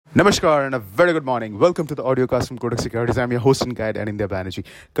Namaskar and a very good morning. Welcome to the audio cast from Kotak Securities. I'm your host and guide Anindya Bannerjee.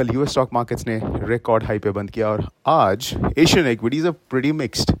 कल US stock markets ने record high पे बंद किया और आज Asian equities are pretty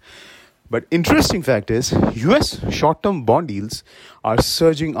mixed. But interesting fact is US short-term bond yields are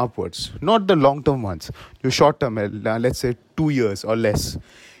surging upwards, not the long-term ones. जो short-term है, let's say 2 years or less.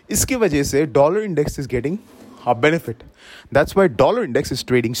 इसकी वजह से dollar index is getting a benefit. That's why dollar index is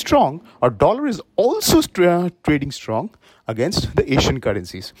trading strong, or dollar is also trading strong against the Asian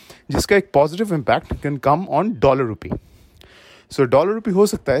currencies, जिसका एक positive impact can come on dollar rupee. So dollar rupee हो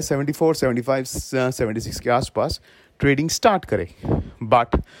सकता है 74, 75, 76 के आसपास trading start करे.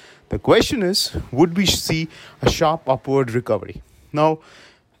 But the question is, would we see a sharp upward recovery? Now,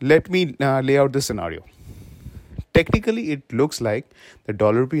 let me lay out the scenario. Technically, it looks like the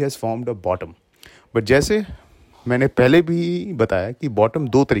dollar rupee has formed a bottom. But जैसे मैंने पहले भी बताया कि bottom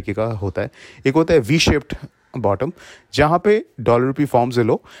दो तरीके का होता है. एक होता है वी शेप्ड बॉटम जहाँ पे डॉलर रूपी forms a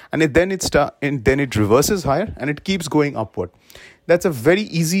low and then it reverses higher and it keeps going upward. That's a very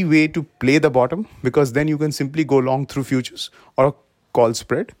easy way to play the bottom because then you can simply go long through futures or a call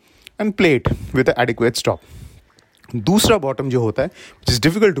spread and play it with an adequate stop. दूसरा bottom जो होता है which is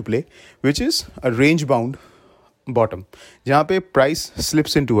difficult to play, which is a range bound bottom जहाँ पे price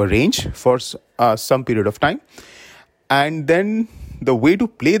slips into a range for some period of time, and then the way to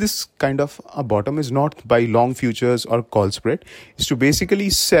play this kind of a bottom is not by long futures or call spread, is to basically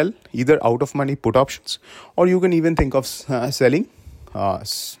sell either out of money put options, or you can even think of selling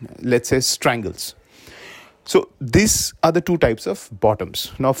let's say strangles. So these are the two types of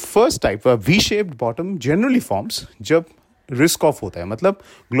bottoms. Now first type, a V-shaped bottom generally forms जब risk off होता है, मतलब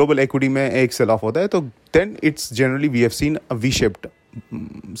global equity में एक sell off होता है, तो then it's generally we have seen a V-shaped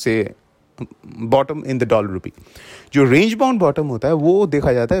say bottom in the dollar rupee. जो range bound bottom होता है वो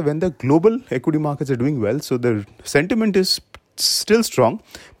देखा जाता है when the global equity markets are doing well, so the sentiment is still strong,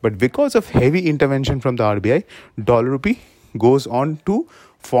 but because of heavy intervention from the RBI, dollar rupee goes on to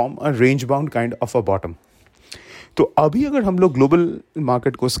form a range bound kind of a bottom. तो अभी अगर हम लोग global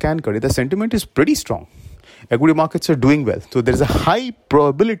market को scan करें, the sentiment is pretty strong. Equity markets are doing well, so there is a high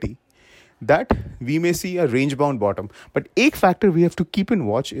probability that we may see a range bound bottom. But एक factor we have to keep in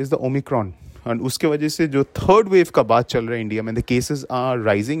watch is the Omicron, and उसके वजह से जो third wave का बात चल रहा है इंडिया में, the cases are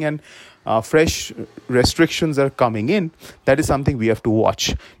rising and fresh restrictions are coming in. That is something we have to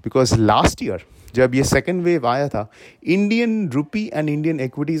watch, because last year जब ये second wave आया था, Indian rupee and Indian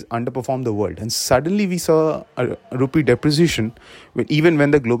equities underperformed the world, and suddenly we saw a rupee depreciation even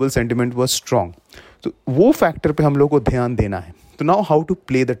when the global sentiment was strong. तो वो factor पे हम लोग को ध्यान देना है. तो now how to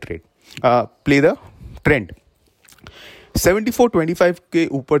play the trade? Play the trend. 74.25 के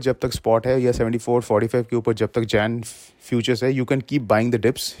ऊपर जब तक spot है या 74.45 के ऊपर जब तक Jan futures है, you can keep buying the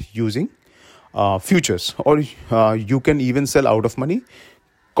dips using futures, or you can even sell out of money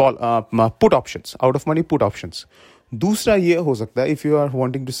put options, out of money put options. दूसरा ये हो सकता है, if you are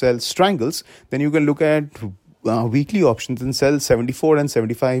wanting to sell strangles, then you can look at weekly options and sell 74 and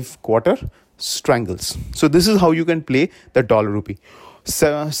 75 quarter strangles. So this is how you can play the dollar rupee.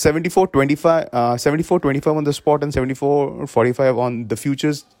 74.25 on the spot and 74.45 on the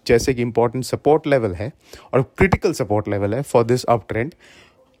futures जैसे कि important support level है और critical support level है for this uptrend.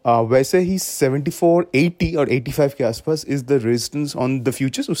 वैसे ही 74.80 और 85 के आसपास is the resistance on the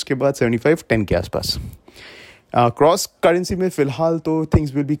futures. उसके बाद 75.10 के आसपास. Cross currency में फिलहाल तो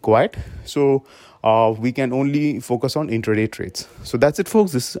things will be quiet, so we can only focus on intraday trades. So that's it,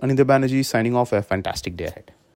 folks. This is Anindya Bannerjee signing off. A fantastic day ahead.